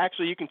 I think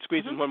actually you can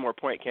squeeze in one more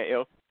point, can't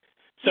you?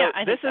 So yeah,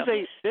 I think so.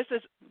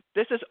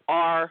 This is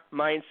our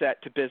mindset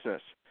to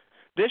business.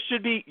 This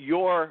should be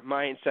your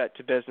mindset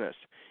to business.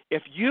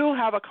 If you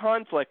have a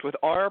conflict with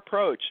our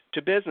approach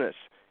to business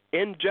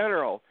in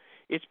general,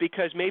 it's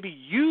because maybe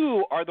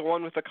you are the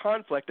one with the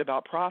conflict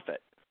about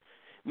profit.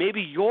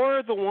 Maybe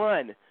you're the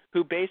one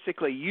who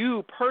basically,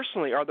 you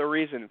personally are the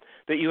reason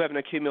that you haven't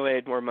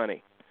accumulated more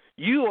money.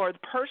 You are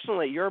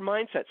personally, your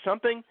mindset.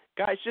 Something,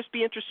 guys, just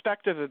be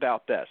introspective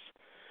about this.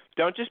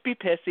 Don't just be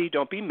pissy.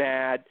 Don't be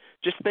mad.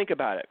 Just think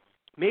about it.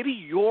 Maybe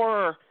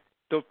you're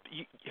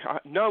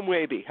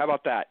maybe. How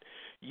about that?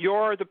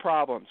 You're the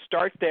problem.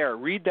 Start there.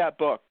 Read that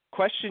book.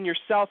 Question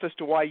yourself as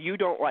to why you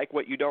don't like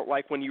what you don't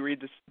like when you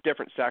read the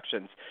different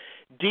sections.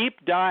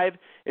 Deep dive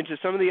into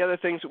some of the other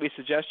things that we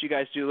suggest you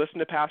guys do. Listen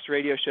to past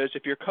radio shows.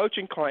 If you're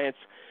coaching clients,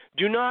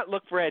 do not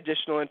look for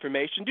additional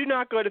information. Do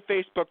not go to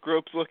Facebook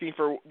groups looking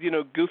for,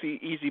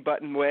 goofy, easy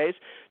button ways.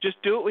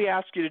 Just do what we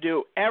ask you to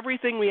do.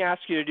 Everything we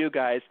ask you to do,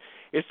 guys,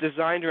 is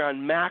designed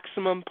around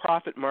maximum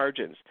profit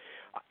margins.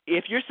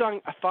 If you're selling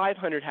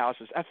 500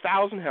 houses,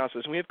 1,000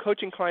 houses, and we have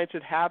coaching clients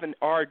that have and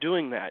are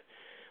doing that,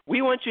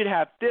 we want you to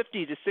have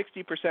 50 to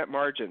 60%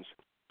 margins.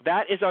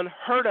 That is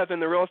unheard of in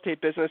the real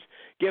estate business,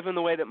 given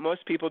the way that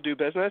most people do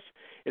business.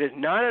 It is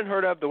not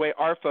unheard of the way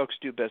our folks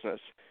do business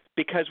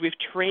because we've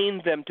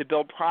trained them to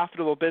build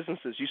profitable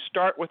businesses. You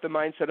start with the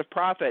mindset of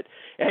profit,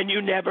 and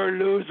you never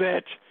lose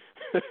it.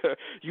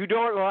 You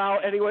don't allow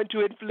anyone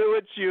to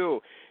influence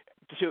you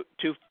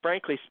to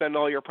frankly spend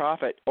all your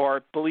profit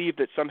or believe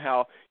that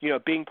somehow,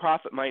 being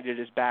profit-minded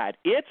is bad.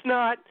 It's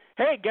not.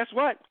 Hey, guess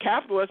what?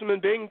 Capitalism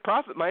and being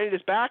profit-minded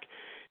is back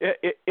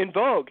in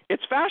vogue.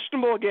 It's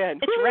fashionable again.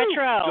 It's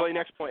retro. Julie,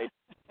 next point.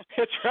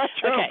 It's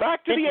retro. Okay.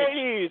 Back to the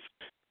 80s.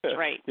 That's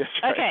right. Yes,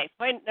 right. Okay,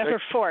 point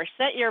number 4.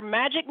 Set your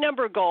magic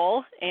number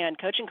goal, and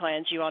coaching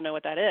clients, you all know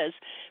what that is,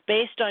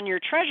 based on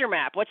your treasure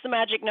map. What's the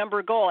magic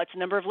number goal? It's the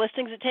number of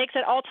listings it takes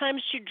at all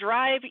times to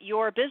drive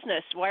your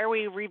business. Why are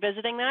we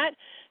revisiting that?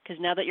 Because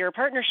now that you're a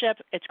partnership,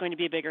 it's going to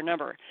be a bigger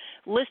number.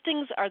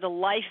 Listings are the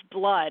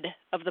lifeblood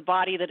of the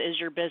body that is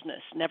your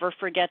business. Never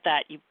forget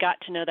that. You've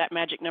got to know that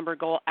magic number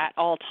goal at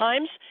all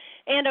times.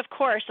 And, of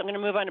course, I'm going to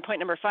move on to point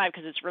number 5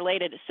 because it's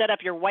related. Set up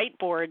your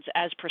whiteboards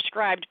as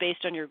prescribed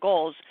based on your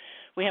goals.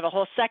 We have a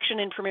whole section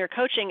in Premier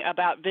Coaching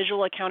about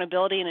visual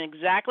accountability and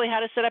exactly how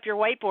to set up your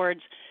whiteboards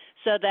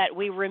so that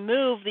we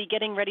remove the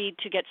getting ready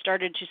to get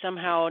started to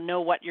somehow know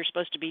what you're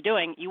supposed to be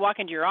doing. You walk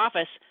into your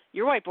office,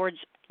 your whiteboards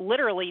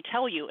literally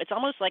tell you. It's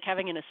almost like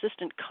having an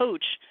assistant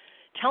coach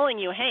telling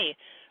you, hey,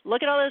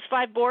 look at all those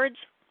 5 boards.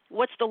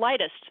 What's the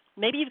lightest?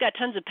 Maybe you've got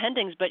tons of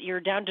pendings, but you're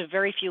down to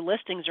very few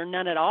listings or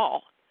none at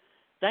all.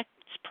 That's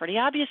pretty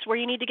obvious where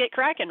you need to get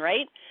cracking,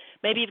 right?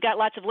 Maybe you've got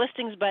lots of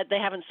listings, but they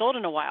haven't sold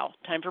in a while.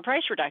 Time for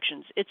price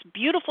reductions. It's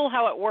beautiful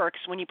how it works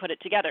when you put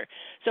it together.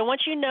 So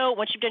once you've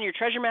done your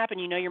treasure map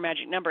and you know your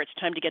magic number, it's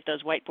time to get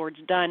those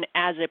whiteboards done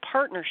as a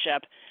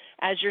partnership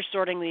as you're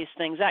sorting these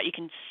things out. You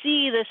can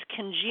see this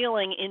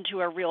congealing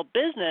into a real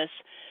business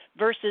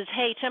versus,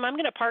 hey, Tim, I'm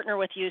going to partner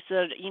with you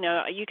so that,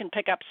 you can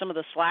pick up some of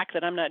the slack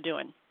that I'm not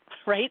doing,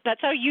 right? That's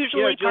how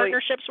usually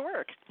partnerships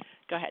work.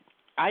 Go ahead.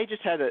 I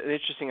just had an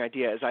interesting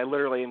idea. As I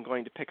literally am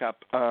going to pick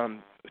up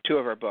 2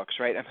 of our books.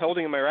 Right, I'm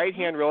holding in my right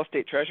hand Real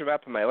Estate Treasure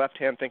Map, and my left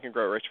hand Think and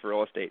Grow Rich for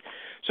Real Estate.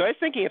 So I was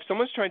thinking, if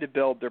someone's trying to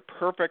build their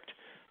perfect,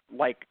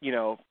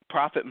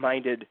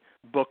 profit-minded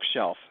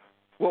bookshelf,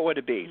 what would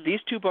it be? These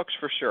 2 books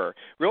for sure.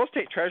 Real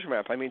Estate Treasure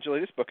Map. I mean, Julie,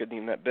 this book isn't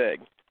even that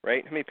big,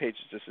 right? How many pages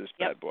is this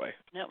bad boy?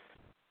 Nope.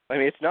 I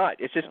mean, it's not.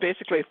 It's just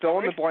basically a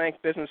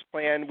fill-in-the-blank business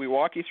plan. We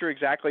walk you through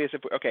exactly as if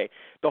 – okay,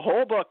 the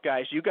whole book,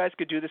 guys, you guys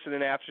could do this in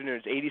an afternoon.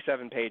 It's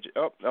 87 pages.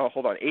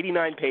 Hold on,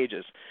 89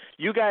 pages.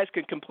 You guys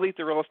could complete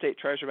the Real Estate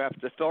Treasure Map.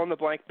 It's a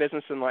fill-in-the-blank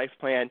business and life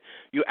plan.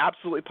 You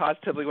absolutely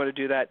positively want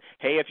to do that.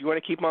 Hey, if you want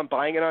to keep on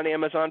buying it on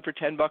Amazon for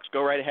 $10,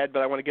 go right ahead,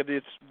 but I want to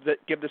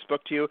give this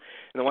book to you.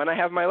 And the one I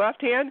have in my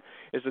left hand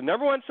is the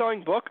 #1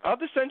 selling book of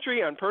the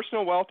century on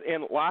personal wealth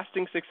and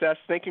lasting success,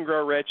 Think and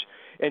Grow Rich.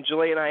 And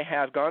Julie and I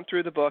have gone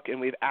through the book, and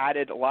we've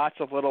added lots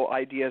of little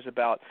ideas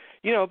about,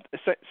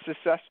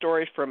 success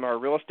stories from our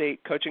real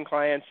estate coaching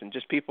clients and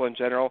just people in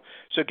general.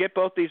 So get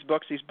both these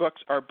books. These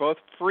books are both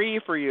free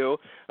for you,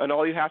 and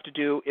all you have to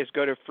do is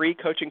go to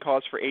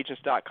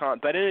freecoachingcallsforagents.com.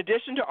 But in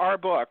addition to our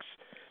books,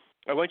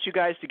 I want you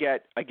guys to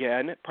get,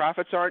 again,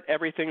 Profits Aren't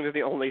Everything, They're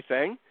the Only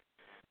Thing.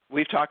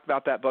 We've talked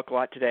about that book a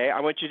lot today. I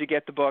want you to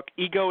get the book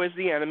Ego is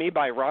the Enemy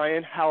by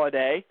Ryan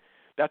Holiday.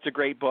 That's a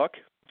great book.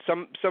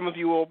 Some of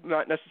you will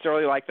not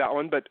necessarily like that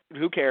one, but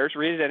who cares?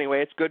 Read it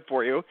anyway. It's good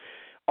for you.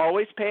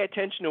 Always pay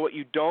attention to what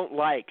you don't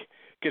like,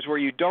 because what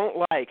you don't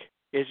like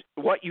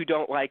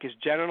is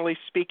generally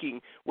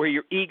speaking where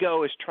your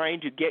ego is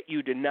trying to get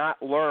you to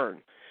not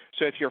learn.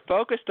 So if you're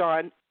focused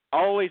on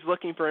always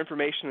looking for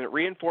information that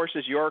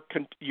reinforces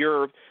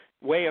your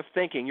way of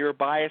thinking, your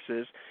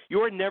biases, you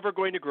are never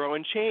going to grow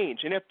and change.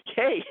 And if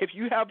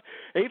you have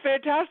a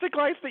fantastic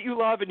life that you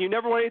love and you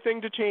never want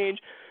anything to change,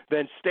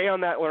 then stay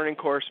on that learning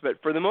course.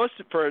 But for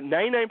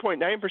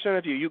 99.9%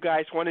 of you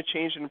guys want to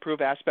change and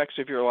improve aspects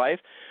of your life.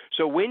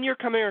 So when you're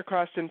coming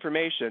across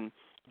information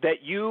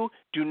that you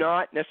do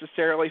not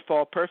necessarily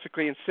fall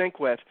perfectly in sync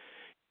with,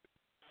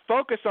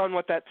 focus on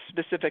what that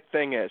specific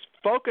thing is.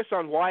 Focus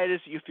on why it is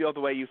that you feel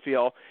the way you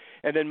feel,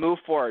 and then move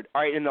forward.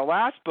 All right, in the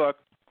last book,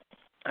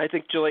 I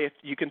think, Julie, if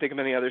you can think of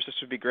any others, this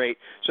would be great.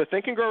 So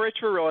Think and Grow Rich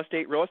for Real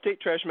Estate, Real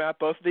Estate Treasure Map,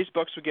 both of these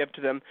books we give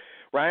to them.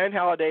 Ryan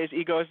Holiday's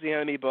Ego is the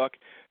Enemy book.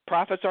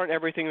 Profits Aren't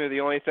Everything, They're the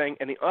Only Thing.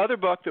 And the other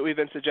book that we've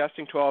been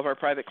suggesting to all of our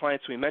private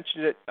clients, we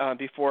mentioned it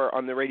before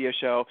on the radio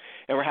show,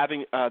 and we're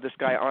having this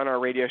guy on our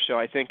radio show,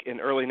 I think, in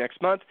early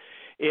next month,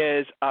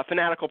 is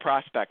Fanatical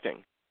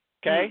Prospecting.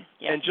 Okay?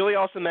 Yeah. And Julie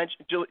also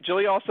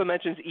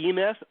mentions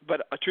E-Myth,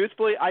 but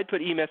truthfully, I'd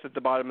put E-Myth at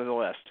the bottom of the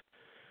list.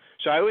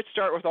 So I would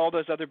start with all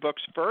those other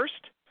books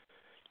first,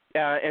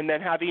 and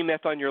then have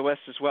E-Myth on your list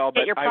as well.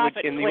 Get but your I would,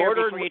 profit in the clear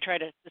order before you try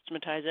to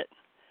systematize it.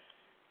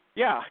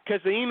 Yeah,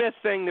 because the E-Myth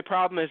thing, the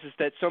problem is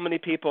that so many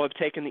people have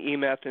taken the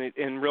E-Myth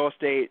in real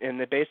estate, and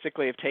they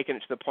basically have taken it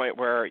to the point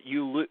where if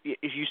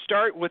you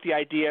start with the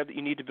idea that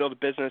you need to build a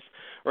business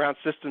around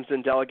systems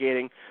and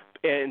delegating,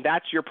 and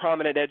that's your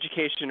prominent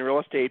education in real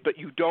estate, but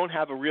you don't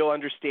have a real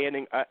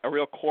understanding, a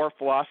real core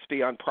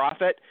philosophy on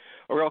profit,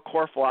 a real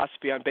core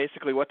philosophy on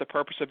basically what the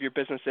purpose of your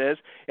business is.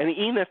 And the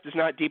E-Myth does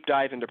not deep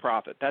dive into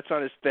profit. That's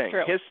not his thing.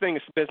 True. His thing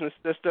is business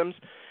systems.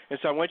 And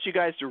so I want you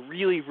guys to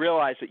really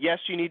realize that, yes,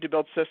 you need to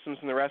build systems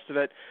and the rest of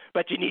it,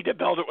 but you need to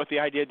build it with the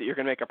idea that you're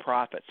going to make a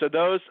profit. So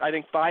those, I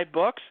think, 5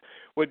 books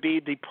would be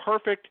the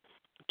perfect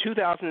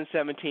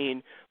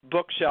 2017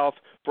 bookshelf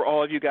for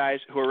all of you guys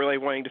who are really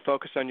wanting to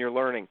focus on your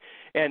learning.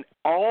 And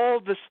all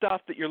the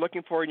stuff that you're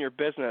looking for in your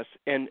business,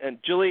 and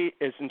Julie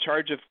is in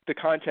charge of the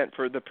content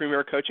for the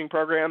Premier Coaching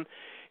Program,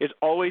 is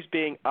always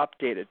being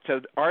updated.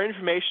 So our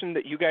information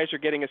that you guys are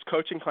getting as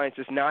coaching clients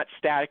is not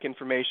static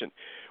information.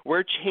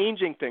 We're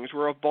changing things.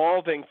 We're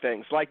evolving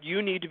things like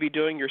you need to be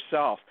doing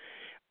yourself.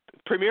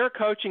 Premier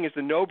Coaching is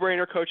the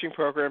no-brainer coaching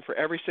program for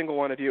every single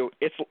one of you.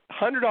 It's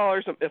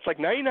 $100. It's like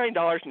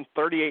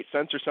 $99.38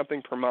 or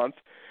something per month.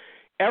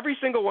 Every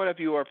single one of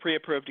you are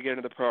pre-approved to get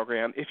into the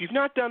program. If you've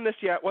not done this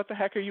yet, what the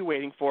heck are you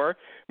waiting for?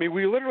 I mean,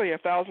 we literally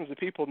have thousands of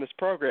people in this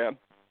program.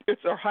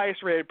 It's our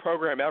highest-rated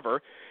program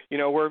ever. You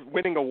know, we're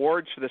winning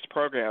awards for this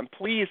program.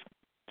 Please,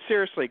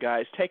 seriously,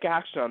 guys, take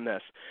action on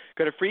this.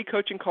 Go to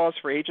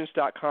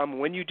freecoachingcallsforagents.com.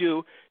 When you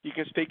do, you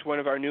can speak to one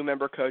of our new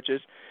member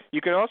coaches. You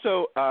can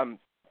also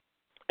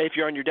if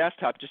you're on your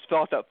desktop, just fill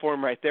out that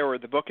form right there where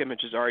the book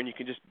images are, and you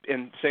can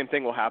and the same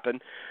thing will happen.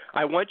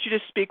 I want you to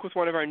speak with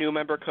one of our new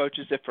member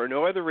coaches if for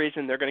no other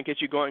reason they're going to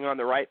get you going on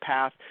the right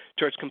path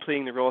towards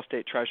completing the real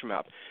estate treasure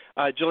map.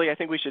 Julie, I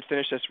think we should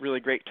finish this really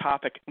great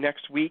topic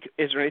next week.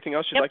 Is there anything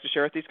else you'd like to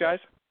share with these guys?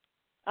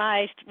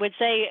 I would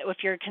say if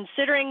you're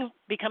considering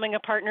becoming a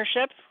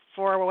partnership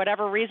for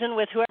whatever reason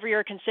with whoever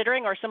you're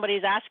considering, or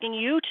somebody's asking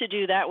you to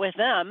do that with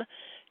them,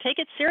 take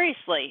it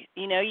seriously.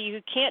 You know, you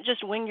can't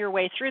just wing your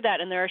way through that,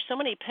 and there are so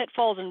many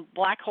pitfalls and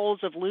black holes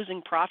of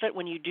losing profit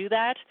when you do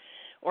that.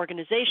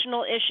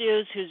 organizational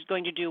issues, who's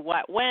going to do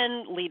what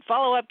when, lead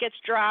follow-up gets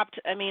dropped.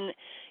 I mean,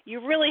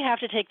 you really have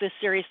to take this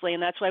seriously,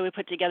 and that's why we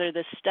put together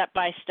this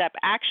step-by-step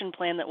action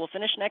plan that we'll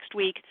finish next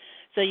week,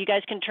 so you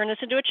guys can turn this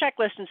into a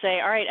checklist and say,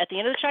 all right, at the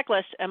end of the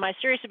checklist, am I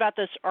serious about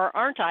this or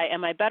aren't I?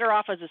 Am I better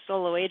off as a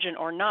solo agent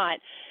or not?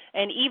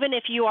 And even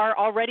if you are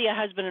already a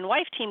husband and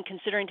wife team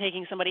considering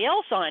taking somebody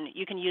else on,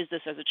 you can use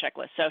this as a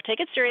checklist. So take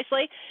it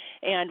seriously,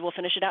 and we'll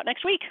finish it out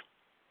next week.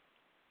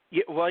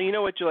 Yeah, well, you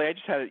know what, Julie?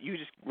 You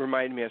just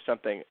reminded me of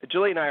something.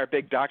 Julie and I are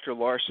big Dr.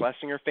 Laura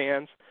Schlesinger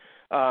fans,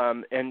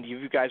 and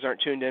you guys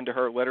aren't tuned into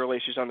her. Literally,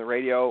 she's on the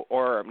radio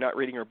or not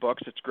reading her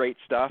books. It's great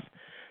stuff.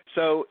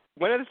 So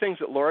one of the things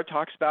that Laura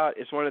talks about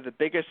is one of the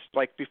biggest,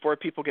 like before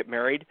people get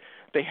married,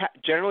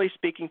 generally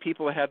speaking,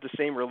 people that have the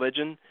same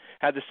religion,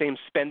 have the same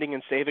spending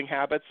and saving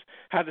habits,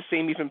 have the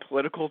same even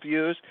political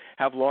views,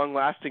 have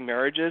long-lasting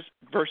marriages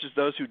versus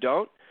those who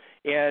don't.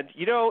 And,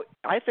 you know,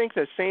 I think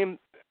the same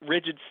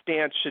rigid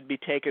stance should be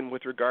taken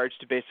with regards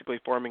to basically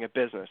forming a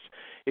business.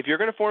 If you're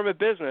going to form a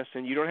business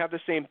and you don't have the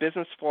same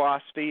business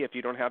philosophy, if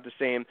you don't have the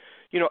same,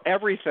 you know,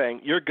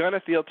 everything, you're going to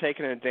feel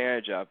taken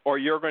advantage of, or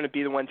you're going to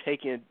be the one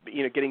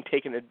being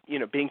taken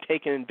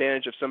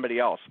advantage of somebody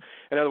else.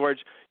 In other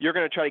words, you're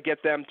going to try to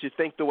get them to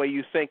think the way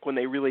you think when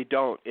they really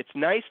don't. It's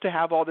nice to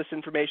have all this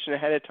information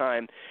ahead of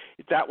time.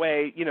 That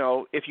way, you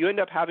know, if you end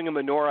up having a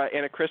menorah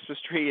and a Christmas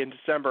tree in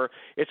December,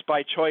 it's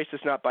by choice,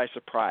 it's not by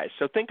surprise.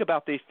 So think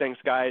about these things,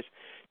 guys.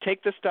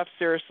 Take this stuff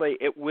seriously.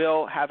 It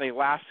will have a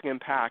lasting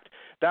impact.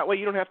 That way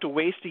you don't have to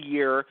waste a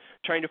year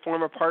trying to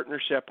form a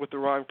partnership with the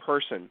wrong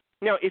person.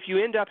 Now, if you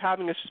end up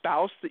having a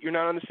spouse that you're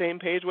not on the same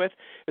page with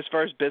as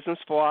far as business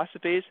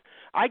philosophies,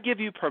 I give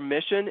you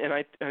permission, and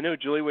I know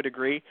Julie would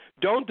agree,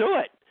 don't do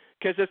it,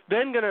 because it's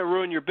then going to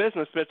ruin your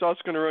business, but it's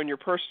also going to ruin your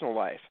personal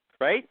life,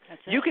 right?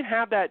 You can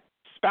have that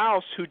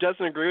spouse who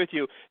doesn't agree with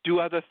you do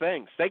other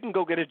things. They can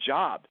go get a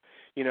job.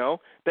 You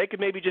know, they could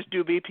maybe just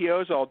do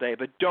BPOs all day,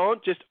 but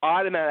don't just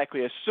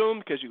automatically assume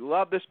because you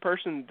love this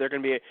person they're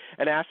going to be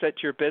an asset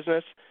to your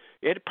business.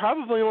 It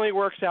probably only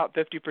works out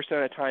 50% of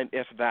the time,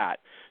 if that.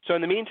 So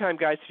in the meantime,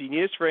 guys, if you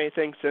need us for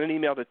anything, send an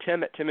email to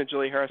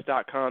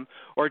tim@timandjulieharris.com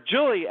or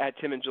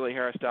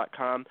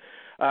julie@timandjulieharris.com.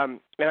 And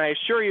I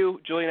assure you,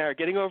 Julie and I are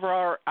getting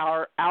over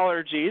our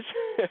allergies,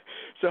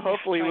 so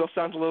hopefully we'll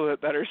sound a little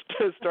bit better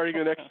starting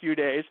the next few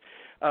days.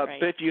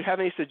 Right. But if you have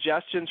any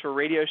suggestions for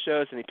radio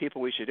shows, any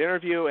people we should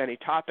interview, any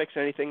topics,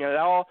 anything at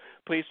all,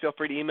 please feel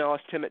free to email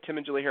us,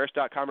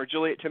 tim@timandjulieharris.com or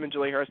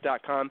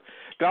julie@timandjulieharris.com.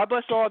 God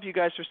bless all of you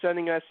guys for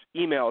sending us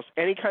emails.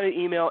 Any kind of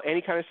email,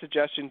 any kind of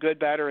suggestion, good,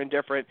 bad, or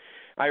indifferent.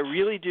 I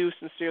really do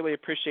sincerely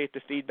appreciate the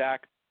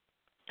feedback.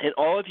 And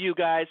all of you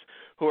guys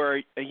who are,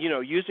 you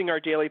know, using our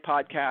daily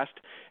podcast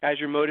as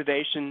your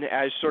motivation,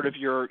 as sort of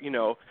your, you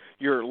know,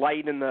 your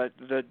light in the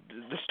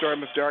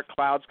storm of dark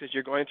clouds because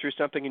you're going through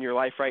something in your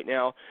life right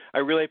now, I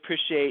really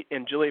appreciate,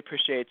 and Julie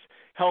appreciates,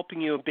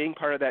 helping you and being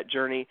part of that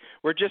journey.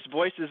 We're just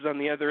voices on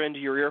the other end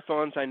of your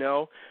earphones, I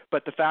know,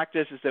 but the fact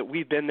is that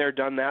we've been there,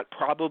 done that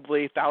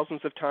probably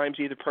thousands of times,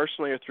 either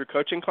personally or through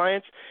coaching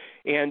clients.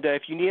 And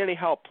if you need any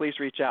help, please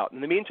reach out.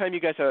 In the meantime, you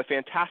guys have a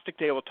fantastic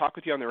day. We'll talk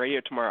with you on the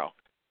radio tomorrow.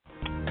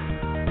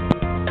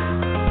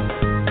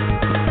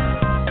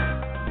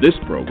 This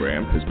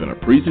program has been a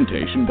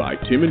presentation by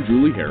Tim and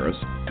Julie Harris,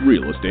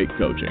 Real Estate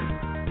Coaching.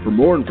 For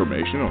more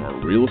information on our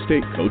real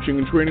estate coaching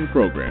and training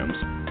programs,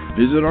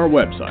 visit our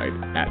website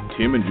at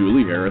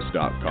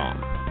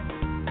timandjulieharris.com.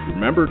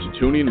 Remember to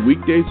tune in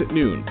weekdays at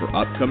noon for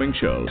upcoming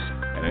shows,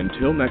 and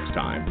until next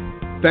time,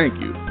 thank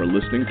you for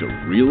listening to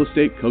Real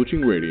Estate Coaching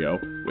Radio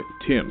with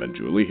Tim and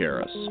Julie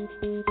Harris.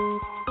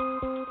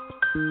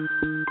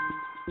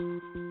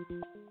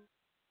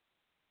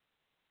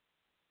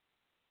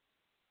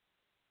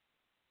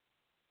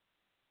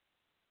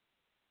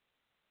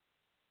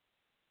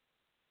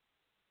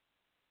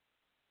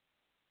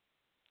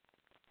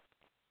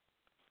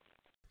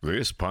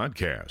 This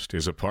podcast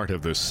is a part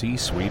of the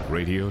C-Suite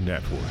Radio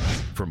Network.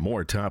 For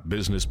more top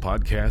business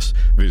podcasts,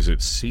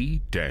 visit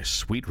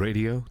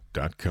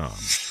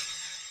c-suiteradio.com.